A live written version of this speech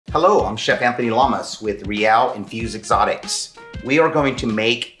Hello, I'm Chef Anthony Lamas with Reàl Infused Exotics. We are going to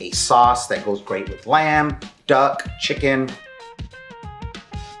make a sauce that goes great with lamb, duck, chicken.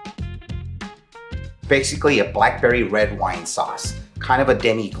 Basically a Blackberry Red Wine Sauce, kind of a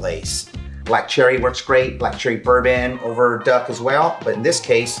demi-glace. Black cherry works great, black cherry bourbon over duck as well, but in this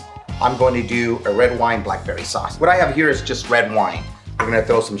case, I'm going to do a red wine blackberry sauce. What I have here is just red wine. We're gonna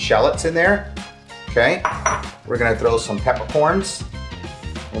throw some shallots in there, okay? We're gonna throw some peppercorns,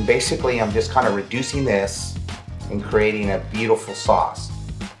 and basically I'm just kind of reducing this and creating a beautiful sauce.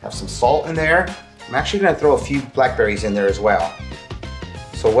 Have some salt in there. I'm actually gonna throw a few blackberries in there as well.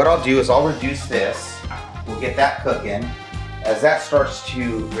 So what I'll do is I'll reduce this. We'll get that cooking. As that starts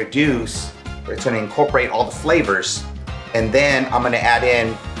to reduce, it's gonna incorporate all the flavors. And then I'm gonna add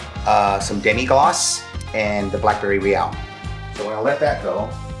in some demi-glace and the Blackberry Reàl. So I'm gonna let that go.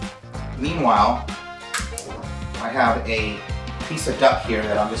 Meanwhile, I have a piece of duck here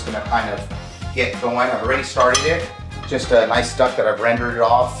that I'm just gonna kind of get going. I've already started it. Just a nice duck that I've rendered it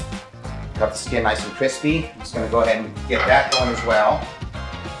off. Got the skin nice and crispy. I'm just gonna go ahead and get that going as well.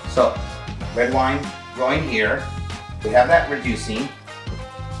 So, red wine going here. We have that reducing.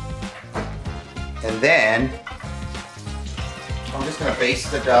 And then, I'm just gonna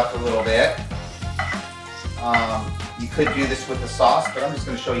baste the duck a little bit. You could do this with the sauce, but I'm just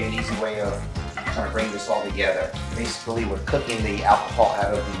gonna show you an easy way of trying to bring this all together. Basically, we're cooking the alcohol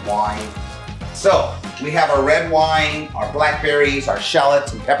out of the wine. So, we have our red wine, our blackberries, our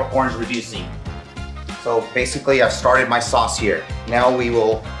shallots, and peppercorns reducing. So basically, I've started my sauce here. Now we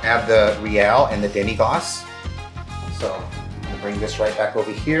will add the Reàl and the demi-glace. So, I'm gonna bring this right back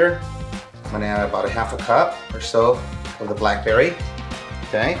over here. I'm gonna add about a half a cup or so of the blackberry,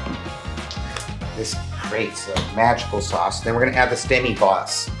 okay? This creates a magical sauce. Then we're gonna add this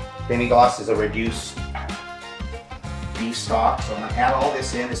demi-glace. Demi-glace is a reduced beef stock, so I'm gonna add all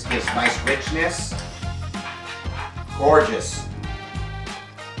this in. This gives nice richness. Gorgeous.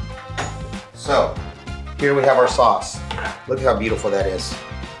 So, here we have our sauce. Look at how beautiful that is.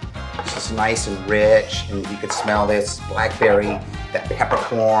 It's just nice and rich, and you can smell this blackberry, that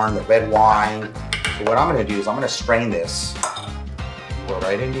peppercorn, the red wine. So what I'm gonna do is I'm gonna strain this. Go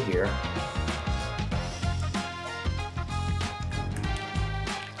right into here.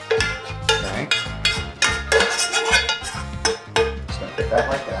 Okay. Just gonna put that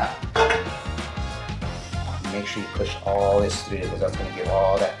like that. Make sure you push all this through because that's gonna give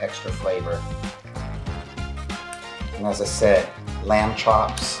all that extra flavor. And as I said, lamb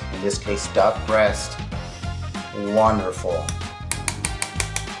chops, in this case duck breast, wonderful.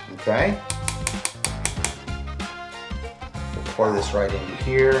 Okay? We'll pour this right into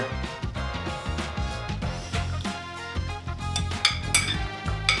here.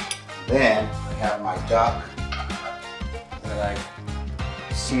 Then I have my duck that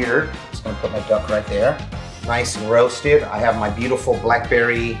I've seared. Just gonna put my duck right there. Nice and roasted. I have my beautiful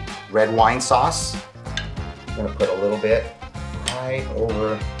Blackberry Red Wine Sauce. I'm gonna put a little bit right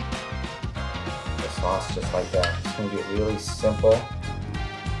over the sauce just like that. It's gonna be really simple,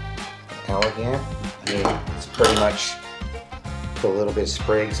 elegant. I mean, it's pretty much put a little bit of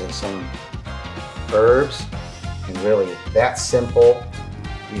sprigs and some herbs, and really that simple.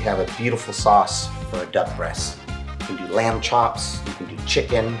 You have a beautiful sauce for a duck breast. You can do lamb chops, you can do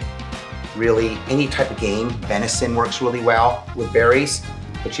chicken, really any type of game. Venison works really well with berries,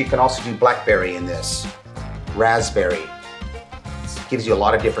 but you can also do blackberry in this. Raspberry. It gives you a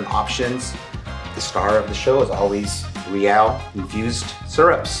lot of different options. The star of the show is always Reàl Infused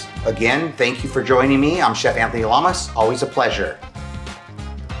Syrups. Again, thank you for joining me. I'm Chef Anthony Lamas. Always a pleasure.